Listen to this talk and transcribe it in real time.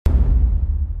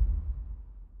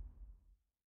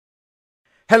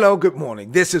Hello, good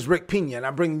morning. This is Rick Pina, and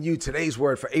I'm bringing you today's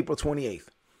word for April 28th,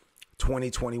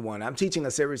 2021. I'm teaching a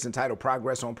series entitled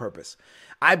Progress on Purpose.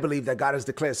 I believe that God has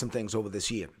declared some things over this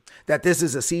year, that this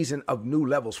is a season of new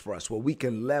levels for us where we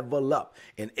can level up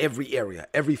in every area,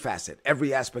 every facet,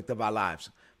 every aspect of our lives.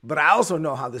 But I also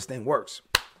know how this thing works.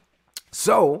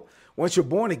 So once you're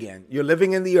born again, you're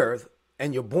living in the earth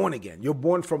and you're born again. You're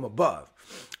born from above.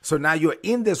 So now you're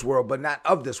in this world, but not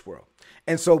of this world.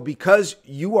 And so because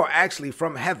you are actually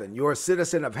from heaven, you're a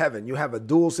citizen of heaven, you have a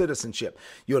dual citizenship,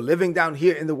 you're living down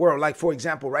here in the world. Like, for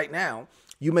example, right now,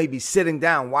 you may be sitting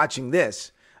down watching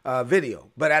this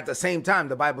video, but at the same time,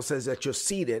 the Bible says that you're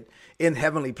seated in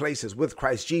heavenly places with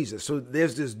Christ Jesus. So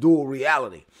there's this dual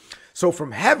reality. So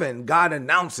from heaven, God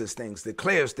announces things,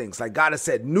 declares things. Like God has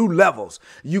said, new levels.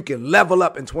 You can level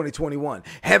up in 2021.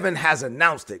 Heaven has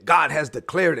announced it. God has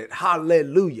declared it.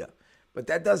 Hallelujah. But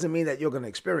that doesn't mean that you're going to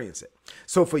experience it.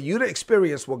 So for you to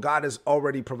experience what God has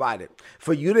already provided,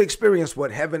 for you to experience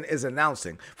what heaven is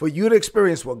announcing, for you to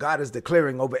experience what God is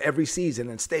declaring over every season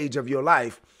and stage of your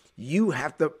life, you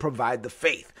have to provide the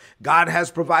faith. God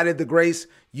has provided the grace.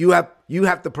 You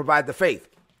have to provide the faith.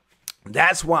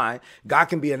 That's why God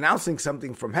can be announcing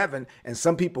something from heaven and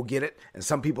some people get it and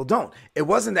some people don't. It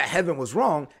wasn't that heaven was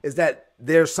wrong. It's that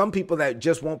there's some people that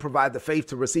just won't provide the faith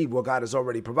to receive what God has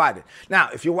already provided. Now,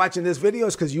 if you're watching this video,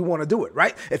 it's because you want to do it,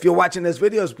 right? If you're watching this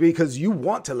video, it's because you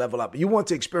want to level up. You want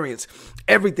to experience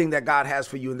everything that God has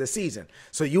for you in this season.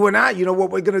 So you and I, you know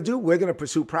what we're going to do? We're going to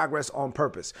pursue progress on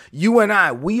purpose. You and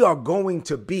I, we are going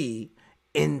to be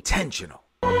intentional.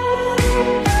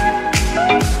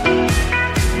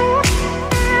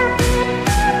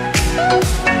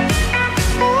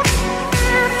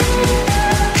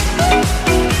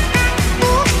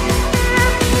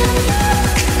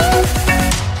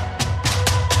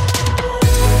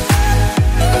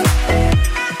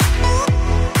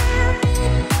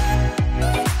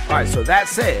 All right, so that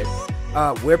said,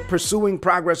 we're pursuing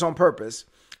progress on purpose.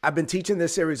 I've been teaching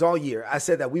this series all year. I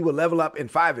said that we will level up in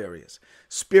 5 areas: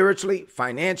 spiritually,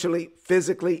 financially,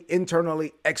 physically,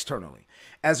 internally, externally.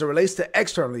 As it relates to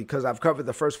externally, because I've covered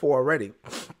the first 4 already,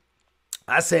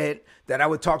 I said that I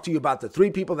would talk to you about the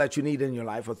 3 people that you need in your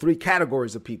life, or 3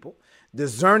 categories of people,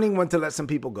 discerning when to let some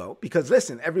people go. Because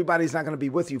listen, everybody's not going to be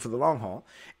with you for the long haul.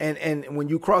 And when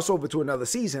you cross over to another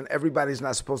season, everybody's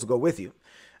not supposed to go with you.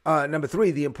 Number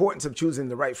 3, the importance of choosing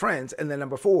the right friends. And then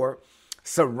number 4,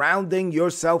 surrounding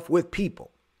yourself with people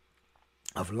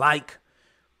of like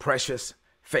precious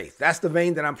faith. That's the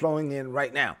vein that I'm flowing in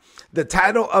right now. The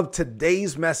title of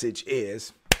today's message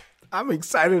is, I'm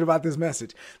excited about this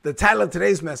message. The title of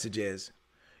today's message is,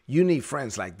 you need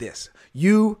friends like this.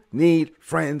 You need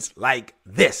friends like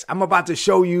this. I'm about to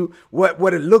show you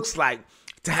what it looks like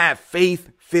to have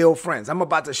faith-filled friends. I'm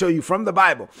about to show you from the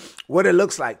Bible what it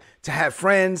looks like to have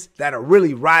friends that are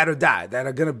really ride or die, that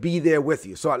are going to be there with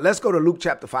you. So let's go to Luke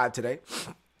chapter 5 today.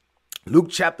 Luke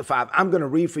chapter 5, I'm going to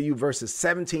read for you verses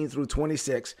 17 through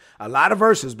 26. A lot of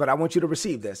verses, but I want you to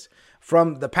receive this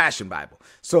from the Passion Bible.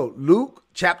 So Luke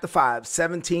chapter 5,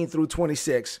 17 through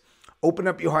 26. Open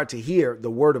up your heart to hear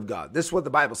the word of God. This is what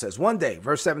the Bible says. One day,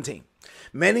 verse 17,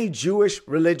 many Jewish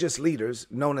religious leaders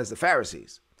known as the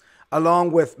Pharisees,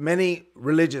 along with many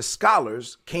religious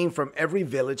scholars, came from every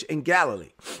village in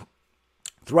Galilee,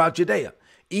 throughout Judea,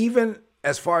 even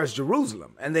as far as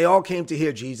Jerusalem. And they all came to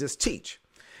hear Jesus teach.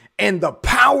 And the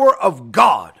power of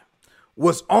God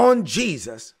was on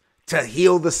Jesus to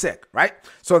heal the sick, right?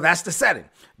 So that's the setting.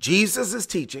 Jesus is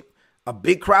teaching. A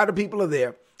big crowd of people are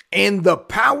there. And the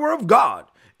power of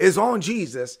God is on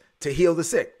Jesus to heal the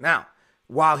sick. Now,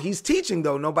 while he's teaching,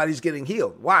 though, nobody's getting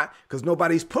healed. Why? Because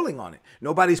nobody's pulling on it.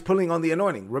 Nobody's pulling on the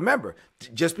anointing. Remember,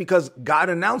 just because God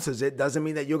announces it doesn't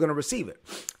mean that you're going to receive it.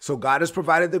 So God has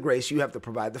provided the grace. You have to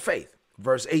provide the faith.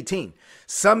 Verse 18,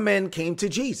 some men came to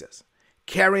Jesus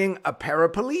carrying a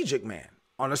paraplegic man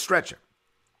on a stretcher.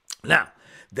 Now,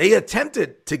 they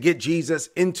attempted to get Jesus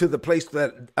into the place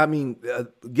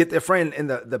get their friend in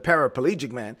the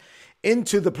paraplegic man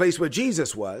into the place where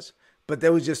Jesus was. But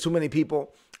there was just too many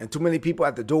people and too many people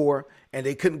at the door, and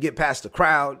they couldn't get past the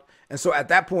crowd. And so at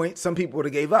that point, some people would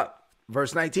have gave up.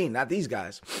 Verse 19, not these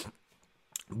guys.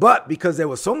 But because there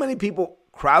were so many people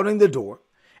crowding the door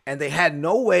and they had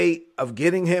no way of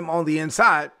getting him on the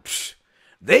inside,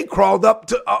 they crawled up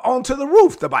onto the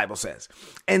roof, the Bible says.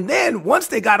 And then once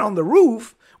they got on the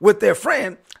roof with their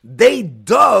friend, they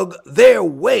dug their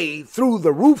way through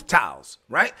the roof tiles,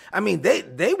 right? I mean,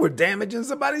 they were damaging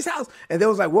somebody's house, and they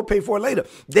was like, we'll pay for it later.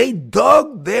 They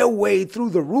dug their way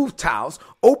through the roof tiles,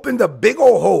 opened a big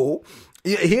old hole,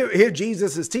 Here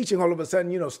Jesus is teaching. All of a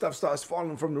sudden, stuff starts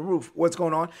falling from the roof. What's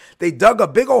going on? They dug a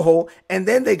big old hole, and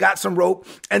then they got some rope,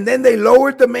 and then they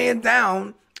lowered the man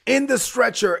down in the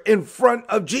stretcher in front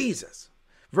of Jesus.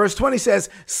 Verse 20 says,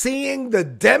 seeing the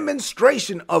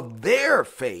demonstration of their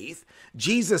faith,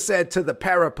 Jesus said to the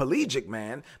paraplegic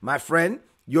man, my friend,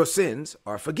 your sins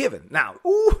are forgiven. Now,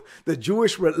 the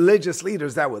Jewish religious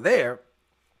leaders that were there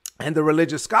and the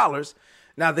religious scholars,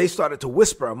 now they started to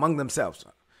whisper among themselves,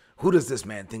 who does this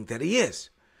man think that he is?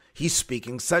 He's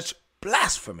speaking such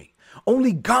blasphemy.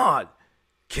 Only God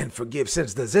can forgive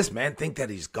sins. Does this man think that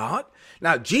he's God?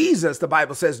 Now, Jesus, the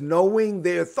Bible says, knowing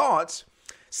their thoughts,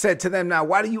 said to them, now,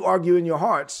 why do you argue in your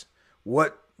hearts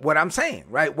what I'm saying,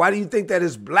 right? Why do you think that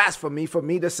is blasphemy for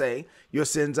me to say your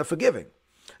sins are forgiven?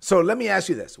 So let me ask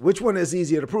you this. Which one is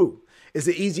easier to prove? Is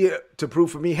it easier to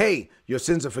prove for me, hey, your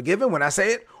sins are forgiven when I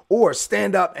say it, or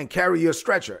stand up and carry your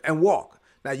stretcher and walk?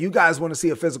 Now, you guys want to see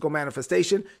a physical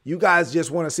manifestation. You guys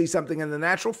just want to see something in the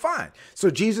natural. Fine. So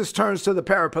Jesus turns to the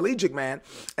paraplegic man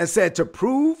and said, to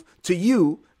prove to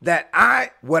you that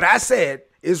what I said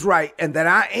is right and that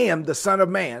I am the Son of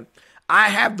Man, I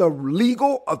have the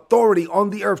legal authority on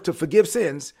the earth to forgive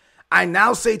sins. I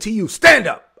now say to you, stand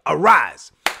up,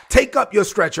 arise, take up your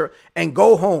stretcher and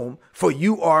go home, for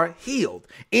you are healed.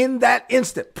 In that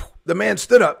instant, the man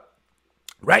stood up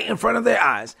right in front of their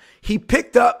eyes. He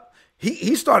picked up,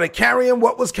 he started carrying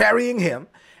what was carrying him,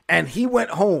 and he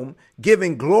went home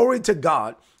giving glory to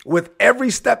God with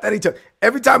every step that he took.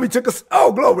 Every time he took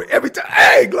glory. Every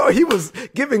time, glory. He was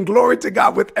giving glory to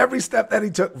God with every step that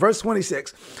he took. Verse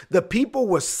 26, the people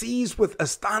were seized with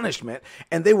astonishment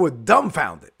and they were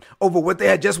dumbfounded over what they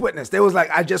had just witnessed. They was like,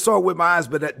 I just saw it with my eyes,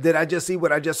 but did I just see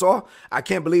what I just saw? I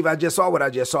can't believe I just saw what I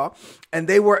just saw. And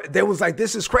they was like,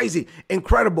 this is crazy,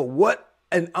 incredible. What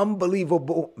an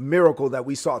unbelievable miracle that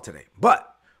we saw today.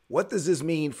 But what does this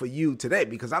mean for you today?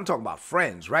 Because I'm talking about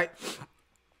friends, right?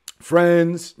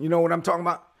 Friends, you know what I'm talking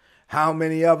about? How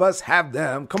many of us have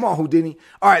them? Come on, Houdini.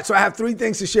 All right, so I have 3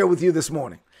 things to share with you this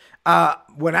morning.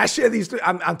 When I share these 3,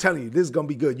 I'm telling you, this is going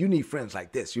to be good. You need friends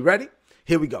like this. You ready?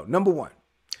 Here we go. Number 1,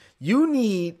 you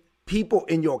need people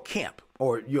in your camp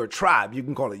or your tribe. You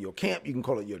can call it your camp. You can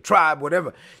call it your tribe,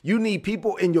 whatever. You need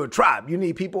people in your tribe. You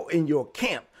need people in your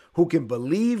camp who can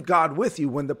believe God with you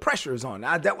when the pressure is on.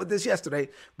 Now, I dealt with this yesterday,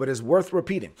 but it's worth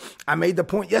repeating. I made the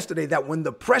point yesterday that when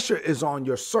the pressure is on,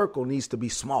 your circle needs to be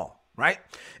small, right?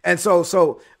 And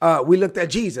so we looked at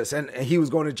Jesus, and he was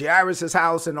going to Jairus'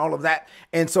 house and all of that.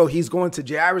 And so he's going to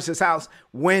Jairus' house.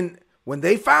 When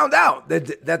they found out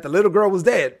that the little girl was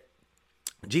dead,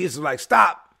 Jesus was like,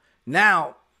 stop.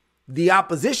 Now, the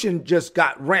opposition just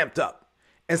got ramped up.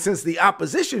 And since the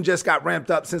opposition just got ramped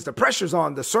up, since the pressure's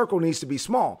on, the circle needs to be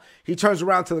small. He turns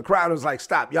around to the crowd and is like,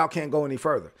 stop, y'all can't go any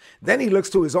further. Then he looks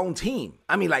to his own team.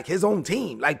 I mean, like his own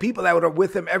team, like people that are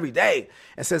with him every day,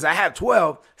 and says, I have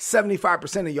 12,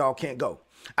 75% of y'all can't go.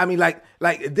 I mean, like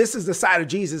this is the side of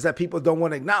Jesus that people don't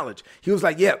want to acknowledge. He was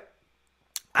like, yeah,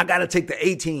 I got to take the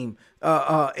A team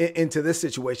into this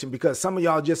situation because some of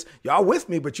y'all with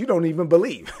me, but you don't even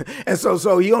believe. And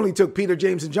so he only took Peter,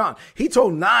 James, and John. He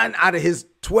told 9 out of his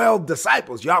 12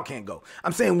 disciples, y'all can't go.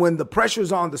 I'm saying when the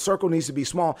pressure's on, the circle needs to be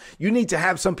small. You need to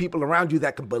have some people around you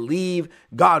that can believe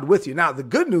God with you. Now, the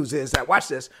good news is that, watch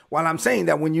this, while I'm saying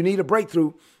that when you need a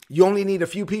breakthrough, you only need a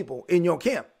few people in your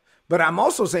camp. But I'm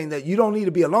also saying that you don't need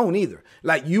to be alone either.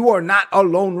 Like, you are not a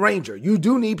lone ranger. You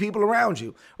do need people around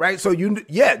you, right? So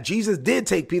Jesus did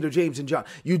take Peter, James, and John.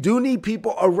 You do need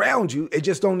people around you. It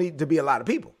just don't need to be a lot of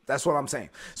people. That's what I'm saying.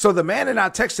 So the man in our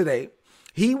text today,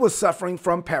 he was suffering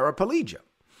from paraplegia.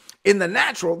 In the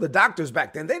natural, the doctors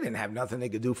back then, they didn't have nothing they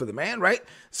could do for the man, right?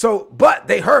 So, but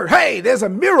they heard, hey, there's a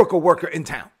miracle worker in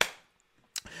town.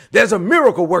 There's a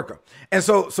miracle worker. And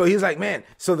so he's like, man,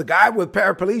 so the guy with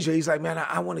paraplegia, he's like, man,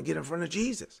 I want to get in front of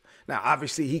Jesus. Now,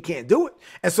 obviously, he can't do it.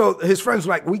 And so his friends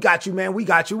were like, we got you, man. We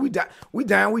got you. We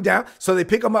down. So they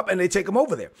pick him up and they take him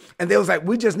over there. And they was like,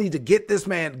 we just need to get this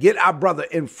man, get our brother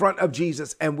in front of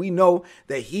Jesus. And we know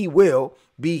that he will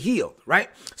be healed, right?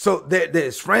 So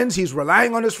his friends, he's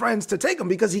relying on his friends to take him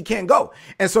because he can't go.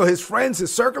 And so his friends,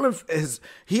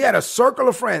 he had a circle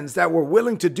of friends that were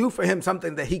willing to do for him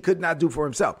something that he could not do for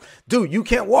himself. Dude, you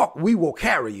can't walk. We will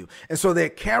carry you. And so they're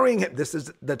carrying him. This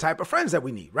is the type of friends that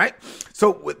we need, right?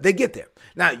 So they get there.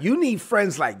 Now, you need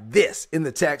friends like this in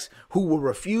the text who will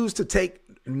refuse to take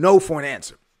no for an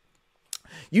answer.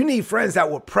 You need friends that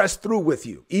will press through with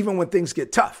you, even when things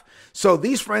get tough. So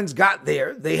these friends got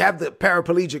there. They have the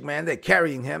paraplegic man. They're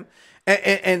carrying him.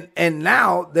 And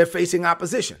now they're facing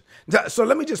opposition. So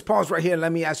let me just pause right here and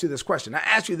let me ask you this question. I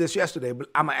asked you this yesterday, but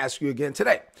I'm going to ask you again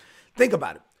today. Think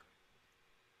about it.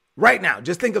 Right now,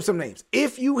 just think of some names.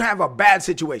 If you have a bad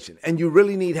situation and you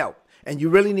really need help and you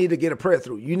really need to get a prayer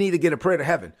through, you need to get a prayer to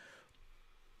heaven,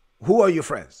 who are your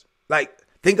friends? Like,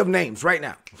 think of names right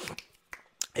now.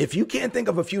 If you can't think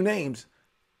of a few names,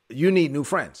 you need new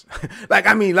friends.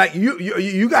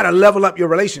 You got to level up your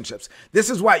relationships. This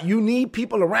is why you need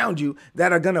people around you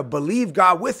that are going to believe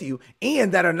God with you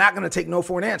and that are not going to take no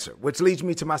for an answer, which leads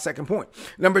me to my second point.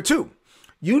 Number 2,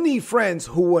 you need friends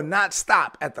who will not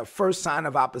stop at the first sign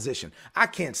of opposition. I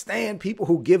can't stand people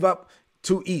who give up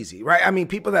too easy, right? I mean,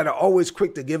 people that are always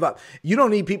quick to give up. You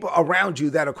don't need people around you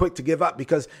that are quick to give up,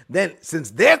 because then since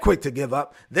they're quick to give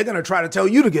up, they're going to try to tell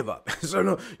you to give up. So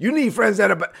no, you need friends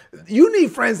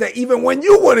that even when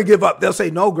you want to give up, they'll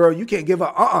say, no, girl, you can't give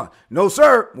up. No,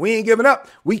 sir, we ain't giving up.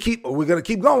 We're going to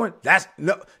keep going.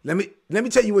 Let me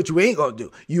tell you what you ain't going to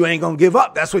do. You ain't going to give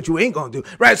up. That's what you ain't going to do.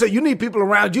 Right? So you need people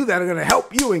around you that are going to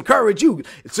help you, encourage you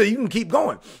so you can keep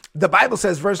going. The Bible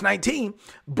says, verse 19,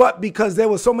 but because there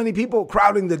were so many people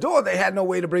crowding the door, they had no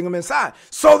way to bring them inside.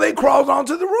 So they crawled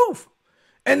onto the roof.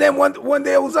 And then one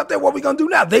day it was up there, what are we going to do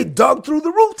now? They dug through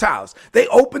the roof tiles. They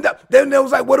opened up. Then it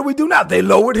was like, what do we do now? They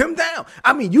lowered him down.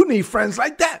 I mean, you need friends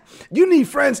like that. You need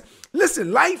friends.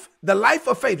 Listen, the life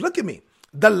of faith. Look at me.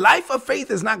 The life of faith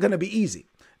is not going to be easy.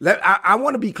 I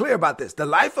want to be clear about this. The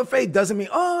life of faith doesn't mean,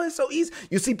 it's so easy.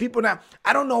 You see people now,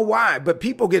 I don't know why, but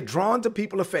people get drawn to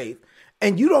people of faith.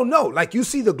 And you don't know, like you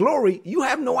see the glory, you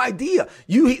have no idea.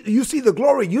 You see the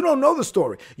glory, you don't know the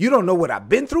story. You don't know what I've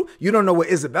been through. You don't know what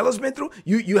Isabella's been through.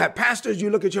 You have pastors,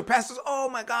 you look at your pastors, oh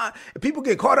my God. People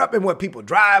get caught up in what people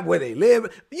drive, where they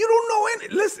live. You don't know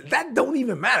any, listen, that don't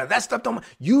even matter. That stuff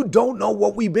you don't know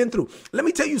what we've been through. Let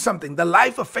me tell you something. The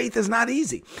life of faith is not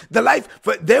easy.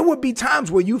 There will be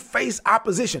times where you face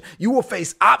opposition. You will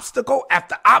face obstacle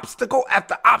after obstacle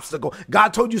after obstacle.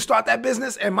 God told you start that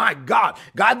business, and my God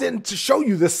didn't show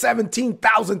you the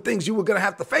 17,000 things you were going to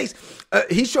have to face.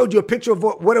 He showed you a picture of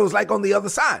what it was like on the other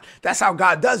side. That's how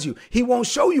God does you. He won't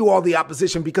show you all the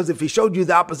opposition, because if he showed you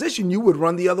the opposition, you would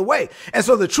run the other way. And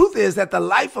so the truth is that the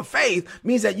life of faith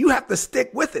means that you have to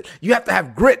stick with it. You have to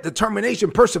have grit, determination,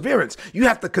 perseverance. You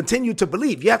have to continue to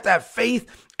believe. You have to have faith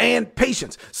and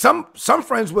patience. Some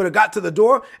friends would have got to the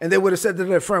door and they would have said to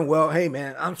their friend, well, hey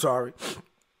man, I'm sorry.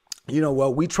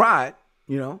 We tried,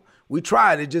 we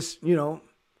tried. It just,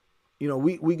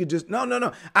 we could just,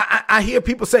 no. I hear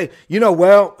people say,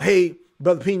 well, hey,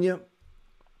 Brother Pena,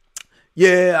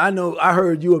 yeah, I know, I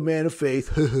heard you a man of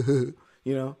faith.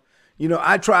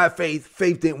 I tried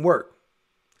faith didn't work.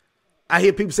 I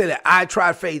hear people say that I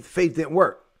tried faith didn't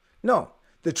work. No,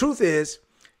 the truth is,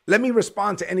 let me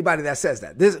respond to anybody that says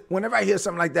that. Whenever I hear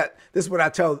something like that, this is what I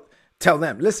tell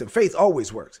them. Listen, faith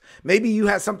always works. Maybe you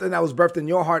had something that was birthed in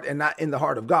your heart and not in the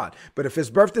heart of God. But if it's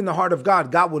birthed in the heart of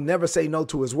God, God will never say no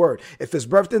to his word. If it's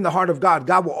birthed in the heart of God,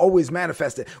 God will always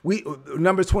manifest it.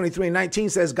 Numbers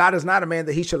 23:19 says, God is not a man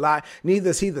that he should lie,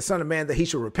 neither is he the son of man that he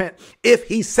should repent. If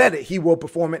he said it, he will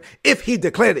perform it. If he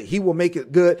declared it, he will make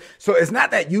it good. So it's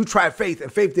not that you tried faith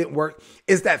and faith didn't work.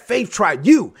 It's that faith tried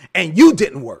you and you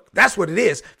didn't work. That's what it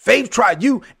is. Faith tried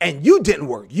you and you didn't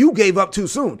work. You gave up too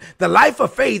soon. The life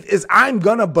of faith is I'm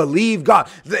going to believe God.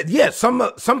 Yes,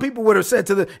 some people would have said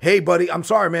hey, buddy, I'm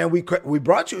sorry, man. We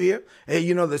brought you here.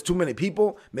 Hey, there's too many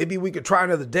people. Maybe we could try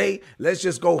another day. Let's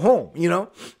just go home,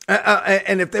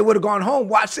 And if they would have gone home,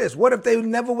 watch this. What if they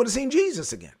never would have seen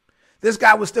Jesus again? This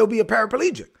guy would still be a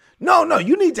paraplegic. No,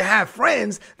 you need to have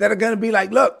friends that are going to be like,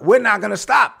 look, we're not going to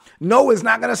stop. No is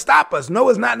not going to stop us. No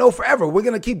is not no forever. We're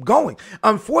going to keep going.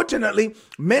 Unfortunately,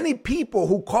 many people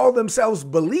who call themselves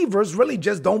believers really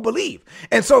just don't believe.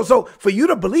 And so for you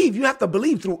to believe, you have to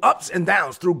believe through ups and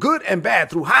downs, through good and bad,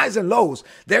 through highs and lows.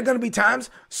 There are going to be times,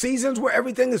 seasons where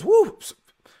everything is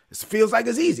it feels like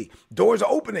it's easy. Doors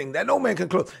are opening that no man can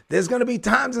close. There's going to be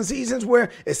times and seasons where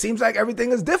it seems like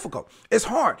everything is difficult. It's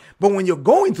hard. But when you're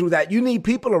going through that, you need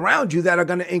people around you that are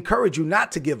going to encourage you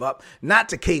not to give up, not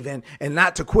to cave in, and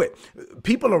not to quit.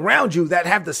 People around you that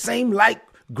have the same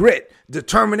grit,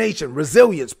 determination,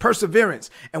 resilience, perseverance.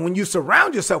 And when you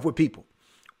surround yourself with people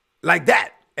like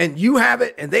that, and you have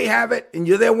it and they have it and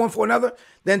you're there one for another,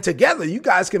 then together you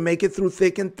guys can make it through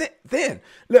thick and thin.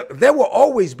 Look, there will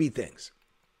always be things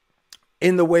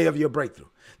in the way of your breakthrough.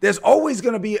 There's always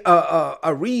going to be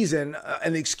a reason,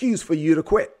 an excuse for you to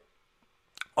quit.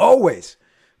 Always.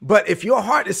 But if your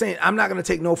heart is saying, I'm not going to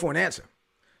take no for an answer,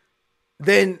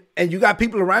 and you got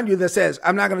people around you that says,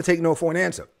 I'm not going to take no for an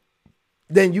answer,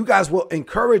 then you guys will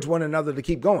encourage one another to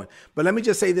keep going. But let me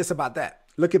just say this about that.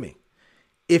 Look at me.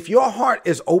 If your heart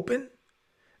is open,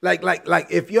 like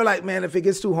if you're like, man, if it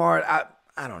gets too hard,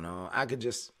 I don't know. I could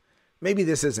just, maybe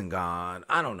this isn't God.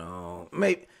 I don't know.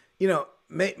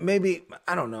 maybe,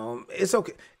 I don't know. It's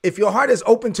okay. If your heart is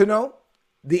open to no,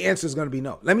 the answer is going to be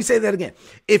no. Let me say that again.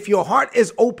 If your heart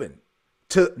is open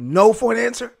to no for an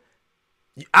answer,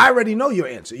 I already know your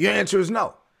answer. Your answer is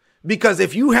no. Because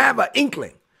if you have an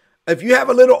inkling, if you have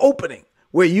a little opening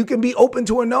where you can be open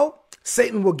to a no,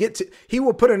 Satan will he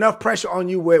will put enough pressure on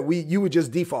you where you would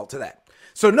just default to that.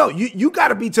 So no, you got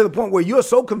to be to the point where you're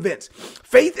so convinced.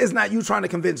 Faith is not you trying to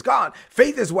convince God.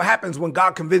 Faith is what happens when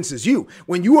God convinces you.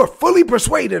 When you are fully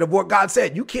persuaded of what God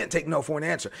said, you can't take no for an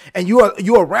answer. And you're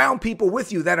around people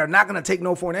with you that are not going to take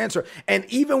no for an answer. And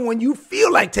even when you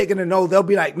feel like taking a no, they'll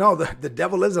be like, no, the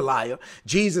devil is a liar.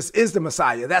 Jesus is the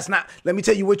Messiah. That's not, let me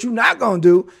tell you what you're not going to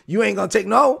do. You ain't going to take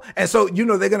no. And so, they're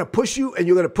going to push you and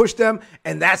you're going to push them.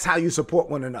 And that's how you support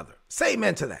one another. Say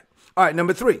amen to that. All right,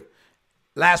 number 3.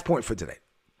 Last point for today.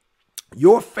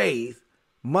 Your faith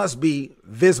must be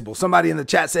visible. Somebody in the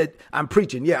chat said, I'm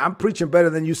preaching. Yeah, I'm preaching better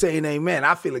than you saying amen.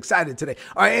 I feel excited today.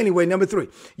 All right, anyway, number 3,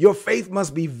 your faith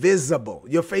must be visible.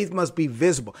 Your faith must be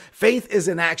visible. Faith is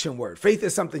an action word. Faith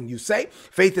is something you say.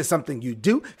 Faith is something you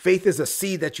do. Faith is a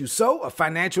seed that you sow, a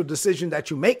financial decision that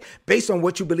you make based on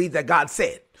what you believe that God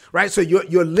said. Right. So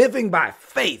you're living by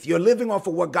faith. You're living off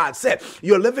of what God said.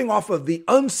 You're living off of the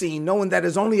unseen, knowing that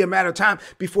it's only a matter of time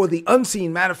before the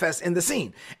unseen manifests in the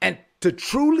seen. And to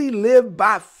truly live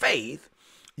by faith,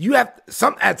 you have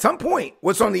at some point,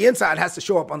 what's on the inside has to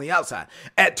show up on the outside.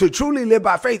 To truly live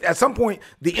by faith, at some point,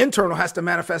 the internal has to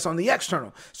manifest on the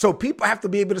external. So people have to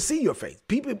be able to see your faith.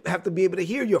 People have to be able to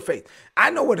hear your faith. I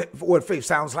know what faith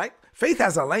sounds like. Faith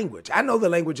has a language. I know the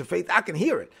language of faith. I can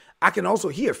hear it. I can also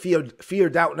hear fear,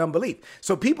 doubt, and unbelief.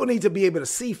 So people need to be able to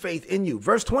see faith in you.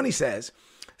 Verse 20 says,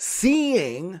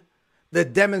 seeing the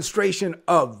demonstration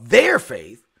of their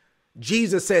faith,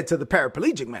 Jesus said to the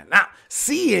paraplegic man. Now,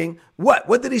 seeing what?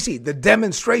 What did he see? The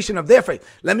demonstration of their faith.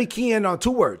 Let me key in on 2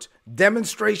 words,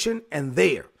 demonstration and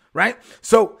their, right?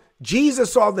 So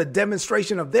Jesus saw the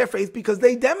demonstration of their faith because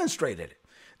they demonstrated it.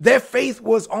 Their faith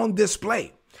was on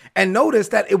display. And notice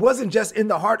that it wasn't just in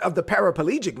the heart of the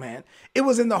paraplegic man. It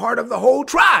was in the heart of the whole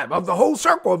tribe, of the whole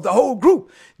circle, of the whole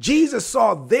group. Jesus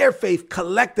saw their faith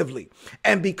collectively.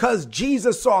 And because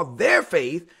Jesus saw their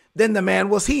faith, then the man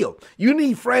was healed. You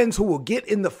need friends who will get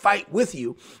in the fight with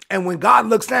you. And when God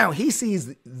looks down, he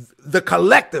sees the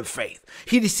collective faith.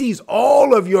 He sees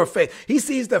all of your faith. He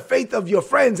sees the faith of your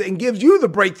friends and gives you the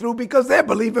breakthrough because they're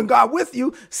believing God with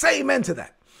you. Say amen to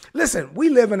that. Listen, we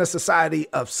live in a society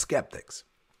of skeptics.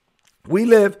 We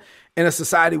live in a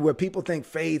society where people think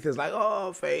faith is like,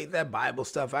 oh, faith, that Bible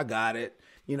stuff, I got it.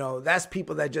 That's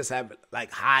people that just have like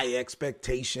high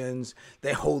expectations.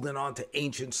 They're holding on to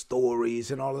ancient stories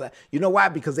and all of that. You know why?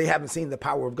 Because they haven't seen the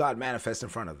power of God manifest in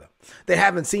front of them. They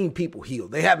haven't seen people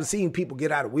healed. They haven't seen people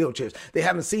get out of wheelchairs. They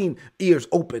haven't seen ears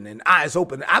open and eyes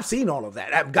open. I've seen all of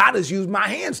that. God has used my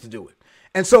hands to do it.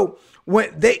 And so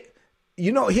when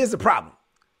here's the problem.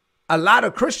 A lot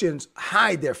of Christians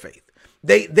hide their faith.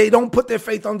 They don't put their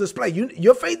faith on display.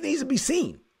 Your faith needs to be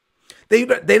seen. They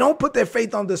don't put their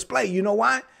faith on display. You know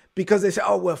why? Because they say,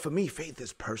 oh, well, for me, faith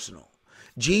is personal.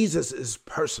 Jesus is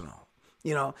personal.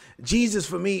 Jesus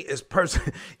for me is personal.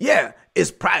 Yeah, it's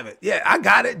private. Yeah, I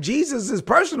got it. Jesus is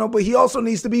personal, but he also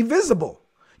needs to be visible.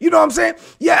 You know what I'm saying?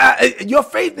 Yeah, your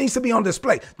faith needs to be on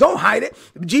display. Don't hide it.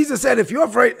 Jesus said, if you're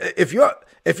afraid, if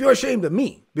you're ashamed of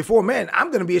me before men, I'm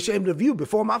going to be ashamed of you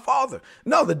before my Father.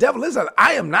 No, the devil is.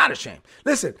 I am not ashamed.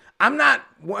 Listen, I'm not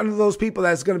one of those people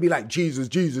that's going to be like Jesus,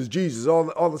 Jesus, Jesus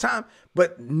all the time.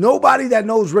 But nobody that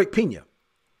knows Rick Pina,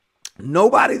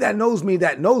 nobody that knows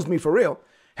me for real,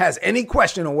 has any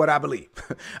question on what I believe.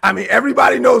 I mean,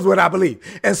 everybody knows what I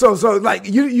believe. And so like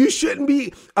you shouldn't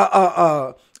be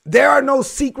there are no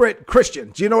secret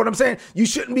Christians. You know what I'm saying? You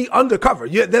shouldn't be undercover.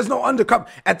 There's no undercover.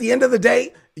 At the end of the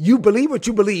day, you believe what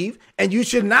you believe, and you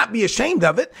should not be ashamed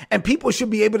of it. And people should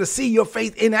be able to see your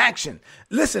faith in action.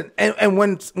 Listen, and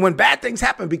when bad things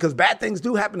happen, because bad things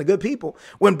do happen to good people,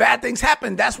 when bad things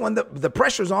happen, that's when the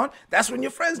pressure's on. That's when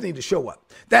your friends need to show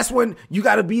up. That's when you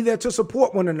got to be there to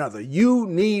support one another. You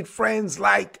need friends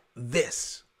like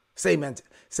this. Say amen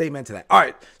to that. All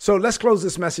right, so let's close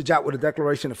this message out with a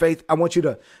declaration of faith. I want you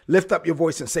to lift up your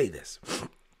voice and say this.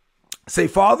 Say,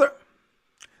 Father,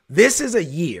 this is a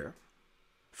year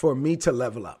for me to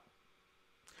level up.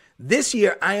 This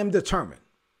year, I am determined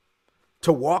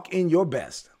to walk in your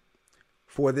best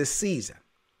for this season.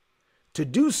 To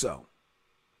do so,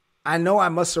 I know I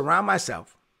must surround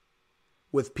myself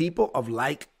with people of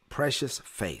like precious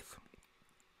faith.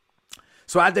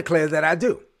 So I declare that I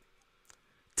do.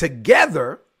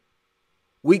 Together,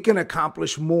 we can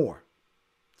accomplish more.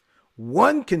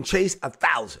 1 can chase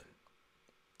 1,000.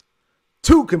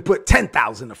 2 can put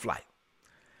 10,000 to flight.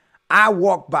 I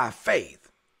walk by faith,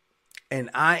 and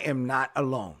I am not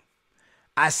alone.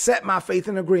 I set my faith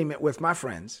in agreement with my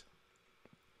friends,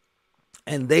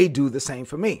 and they do the same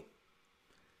for me.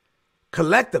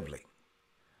 Collectively,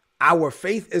 our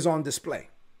faith is on display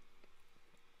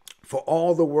for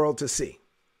all the world to see.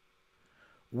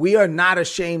 We are not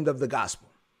ashamed of the gospel.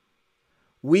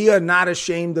 We are not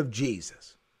ashamed of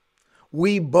Jesus.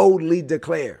 We boldly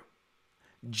declare,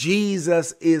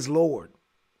 Jesus is Lord.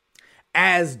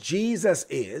 As Jesus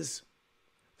is,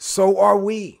 so are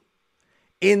we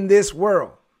in this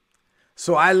world.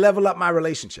 So I level up my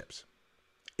relationships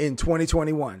in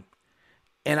 2021,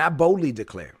 and I boldly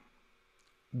declare,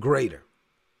 greater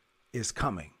is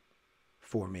coming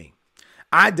for me.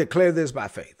 I declare this by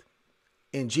faith.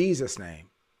 In Jesus' name,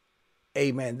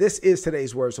 amen. This is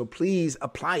today's word, so please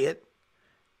apply it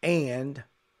and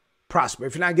prosper.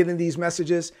 If you're not getting these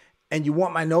messages and you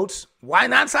want my notes, why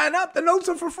not sign up? The notes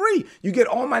are for free. You get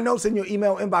all my notes in your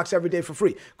email inbox every day for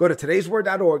free. Go to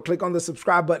todaysword.org, click on the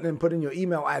subscribe button and put in your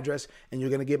email address, and you're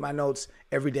going to get my notes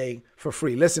every day for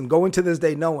free. Listen, go into this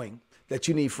day knowing that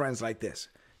you need friends like this.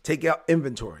 Take out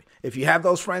inventory. If you have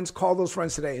those friends, call those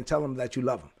friends today and tell them that you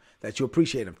love them, that you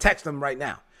appreciate them. Text them right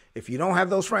now. If you don't have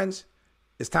those friends,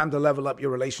 it's time to level up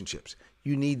your relationships.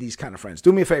 You need these kind of friends.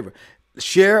 Do me a favor.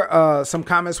 Share some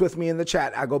comments with me in the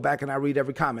chat. I go back and I read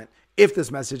every comment if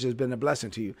this message has been a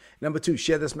blessing to you. Number 2,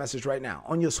 share this message right now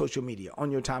on your social media,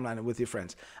 on your timeline, and with your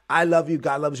friends. I love you.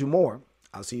 God loves you more.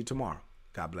 I'll see you tomorrow.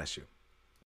 God bless you.